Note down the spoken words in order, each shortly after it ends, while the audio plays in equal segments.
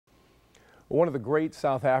One of the great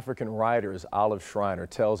South African writers, Olive Schreiner,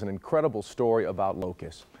 tells an incredible story about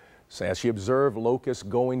locusts. So as she observed locusts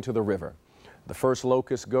going to the river, the first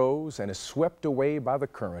locust goes and is swept away by the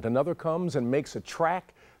current. Another comes and makes a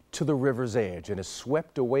track to the river's edge and is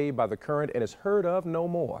swept away by the current and is heard of no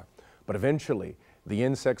more. But eventually, the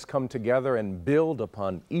insects come together and build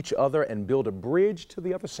upon each other and build a bridge to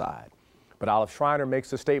the other side. But Olive Schreiner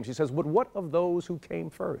makes a statement. She says, "But what of those who came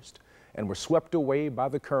first and were swept away by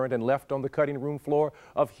the current and left on the cutting room floor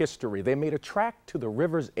of history? They made a track to the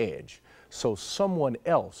river's edge so someone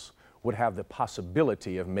else would have the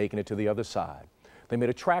possibility of making it to the other side. They made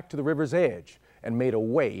a track to the river's edge and made a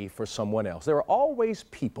way for someone else." There are always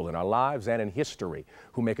people in our lives and in history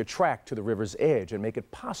who make a track to the river's edge and make it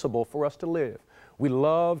possible for us to live. We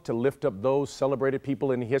love to lift up those celebrated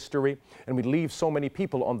people in history, and we leave so many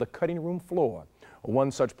people on the cutting room floor.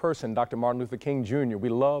 One such person, Dr. Martin Luther King Jr., we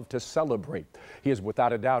love to celebrate. He is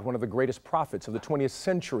without a doubt one of the greatest prophets of the 20th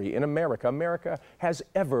century in America has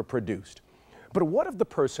ever produced. But what of the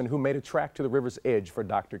person who made a track to the river's edge for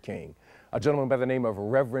Dr. King? A gentleman by the name of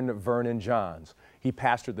Reverend Vernon Johns. He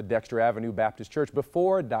pastored the Dexter Avenue Baptist Church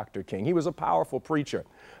before Dr. King. He was a powerful preacher,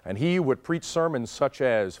 and he would preach sermons such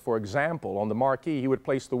as, for example, on the marquee, he would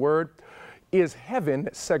place the word, "Is heaven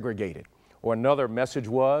segregated?" Or another message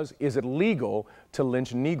was, "Is it legal to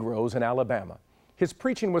lynch Negroes in Alabama?" His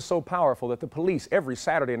preaching was so powerful that the police every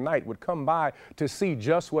Saturday night would come by to see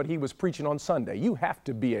just what he was preaching on Sunday. You have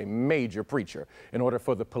to be a major preacher in order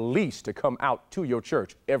for the police to come out to your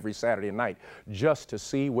church every Saturday night just to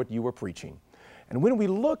see what you were preaching. And when we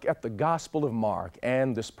look at the Gospel of Mark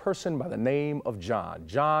and this person by the name of John,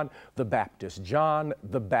 John the Baptist, John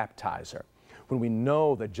the Baptizer, when we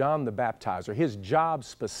know that John the Baptizer, his job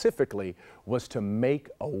specifically was to make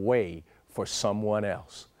a way for someone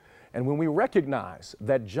else. And when we recognize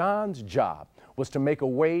that John's job was to make a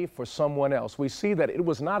way for someone else, we see that it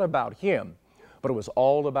was not about him, but it was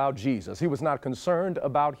all about Jesus. He was not concerned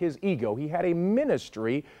about his ego. He had a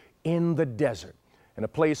ministry in the desert, in a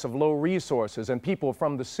place of low resources, and people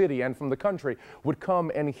from the city and from the country would come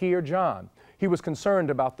and hear John. He was concerned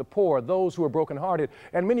about the poor, those who were brokenhearted,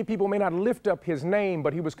 and many people may not lift up his name,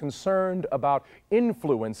 but he was concerned about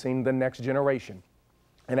influencing the next generation.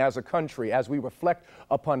 And as a country, as we reflect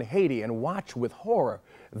upon Haiti and watch with horror,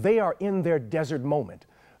 they are in their desert moment.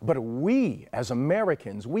 But we, as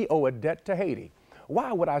Americans, we owe a debt to Haiti.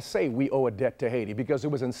 Why would I say we owe a debt to Haiti? Because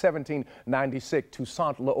it was in 1796,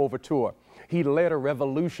 Toussaint Louverture. He led a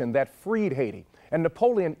revolution that freed Haiti. And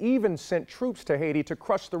Napoleon even sent troops to Haiti to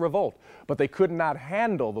crush the revolt. But they could not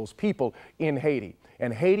handle those people in Haiti.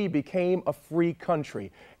 And Haiti became a free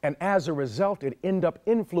country. And as a result, it ended up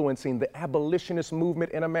influencing the abolitionist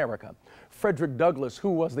movement in America. Frederick Douglass, who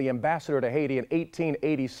was the ambassador to Haiti in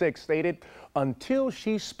 1886, stated, "Until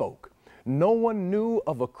she spoke, no one knew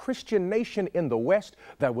of a Christian nation in the West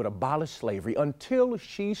that would abolish slavery. Until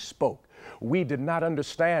she spoke, we did not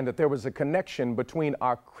understand that there was a connection between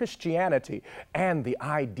our Christianity and the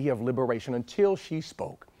idea of liberation until she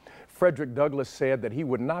spoke." Frederick Douglass said that he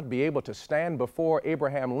would not be able to stand before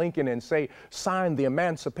Abraham Lincoln and say, "Sign the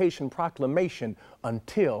Emancipation Proclamation,"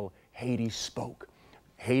 until Haiti spoke.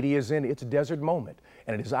 Haiti is in its desert moment,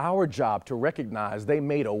 and it is our job to recognize they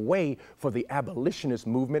made a way for the abolitionist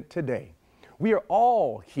movement today. We are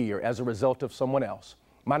all here as a result of someone else.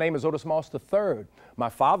 My name is Otis Moss III. My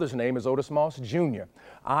father's name is Otis Moss Jr.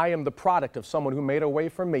 I am the product of someone who made a way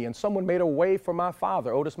for me, and someone made a way for my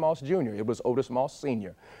father, Otis Moss Jr. It was Otis Moss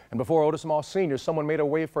Sr. And before Otis Moss Sr., someone made a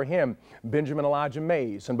way for him, Benjamin Elijah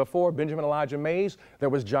Mays. And before Benjamin Elijah Mays, there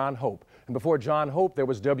was John Hope. And before John Hope, there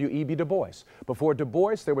was W.E.B. Du Bois. Before Du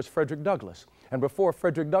Bois, there was Frederick Douglass. And before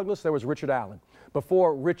Frederick Douglass, there was Richard Allen.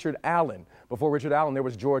 Before Richard Allen, there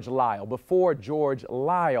was George Liele. Before George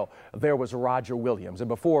Liele, there was Roger Williams. And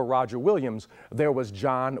before Roger Williams, there was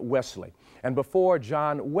John Wesley. And before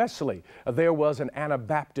John Wesley, there was an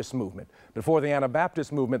Anabaptist movement. Before the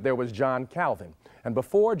Anabaptist movement, there was John Calvin. And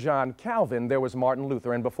before John Calvin, there was Martin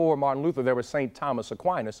Luther. And before Martin Luther, there was St. Thomas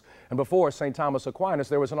Aquinas. And before St. Thomas Aquinas,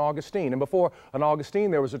 there was an Augustine. And before an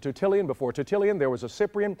Augustine, there was a Tertullian. Before Tertullian, there was a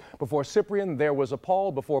Cyprian. Before Cyprian, there was a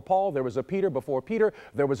Paul. Before Paul, there was a Peter. Before Peter,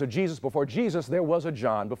 there was a Jesus. Before Jesus, there was a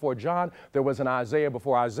John. Before John, there was an Isaiah.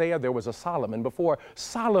 Before Isaiah, there was a Solomon. Before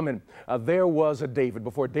Solomon, there was a David.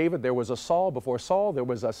 Before David, there was a Saul. Before Saul, there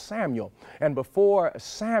was a Samuel. And before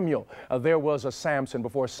Samuel, there was a Samson.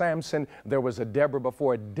 Before Samson, there was a Deborah.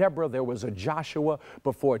 Before Deborah, there was a Joshua.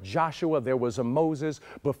 Before Joshua, there was a Moses.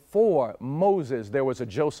 Before Moses, there was a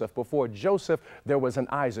Joseph. Before Joseph, there was an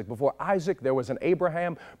Isaac. Before Isaac, there was an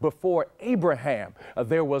Abraham. Before Abraham, Abraham,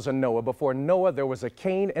 there was a Noah. Before Noah, there was a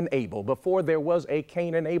Cain and Abel. Before there was a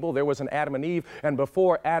Cain and Abel, there was an Adam and Eve. And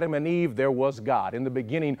before Adam and Eve, there was God. In the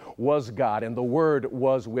beginning was God, and the Word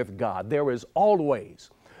was with God. There is always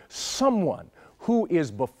someone who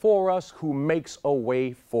is before us, who makes a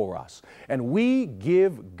way for us. And we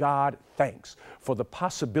give God thanks for the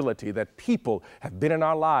possibility that people have been in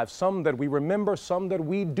our lives, some that we remember, some that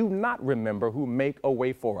we do not remember, who make a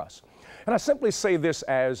way for us. And I simply say this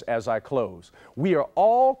as I close. We are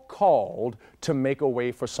all called to make a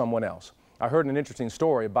way for someone else. I heard an interesting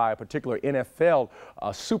story by a particular NFL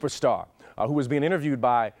superstar who was being interviewed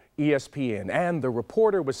by ESPN, and the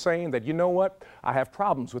reporter was saying that, you know what, I have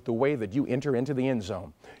problems with the way that you enter into the end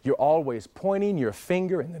zone. You're always pointing your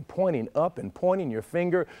finger and then pointing up and pointing your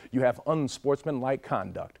finger. You have unsportsmanlike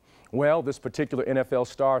conduct. Well, this particular NFL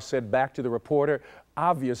star said back to the reporter,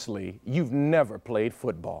 obviously, you've never played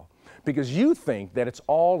football because you think that it's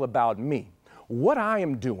all about me. What I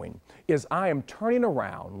am doing is I am turning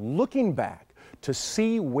around, looking back to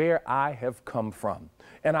see where I have come from.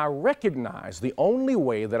 And I recognize the only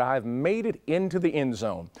way that I've made it into the end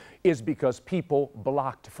zone is because people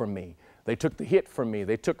blocked for me. They took the hit from me.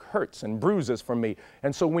 They took hurts and bruises from me.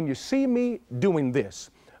 And so when you see me doing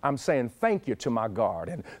this, I'm saying thank you to my guard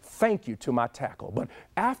and thank you to my tackle. But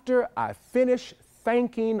after I finish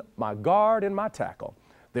thanking my guard and my tackle,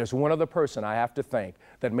 there's one other person I have to thank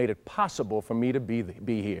that made it possible for me to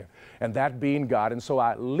be here, and that being God. And so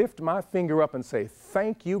I lift my finger up and say,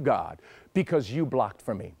 thank you, God, because you blocked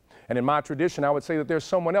for me. And in my tradition, I would say that there's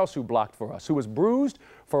someone else who blocked for us, who was bruised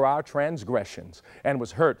for our transgressions and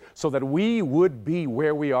was hurt so that we would be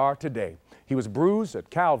where we are today. He was bruised at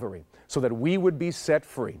Calvary so that we would be set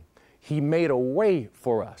free. He made a way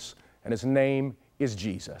for us, and his name is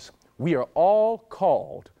Jesus. We are all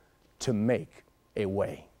called to make a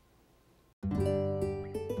way.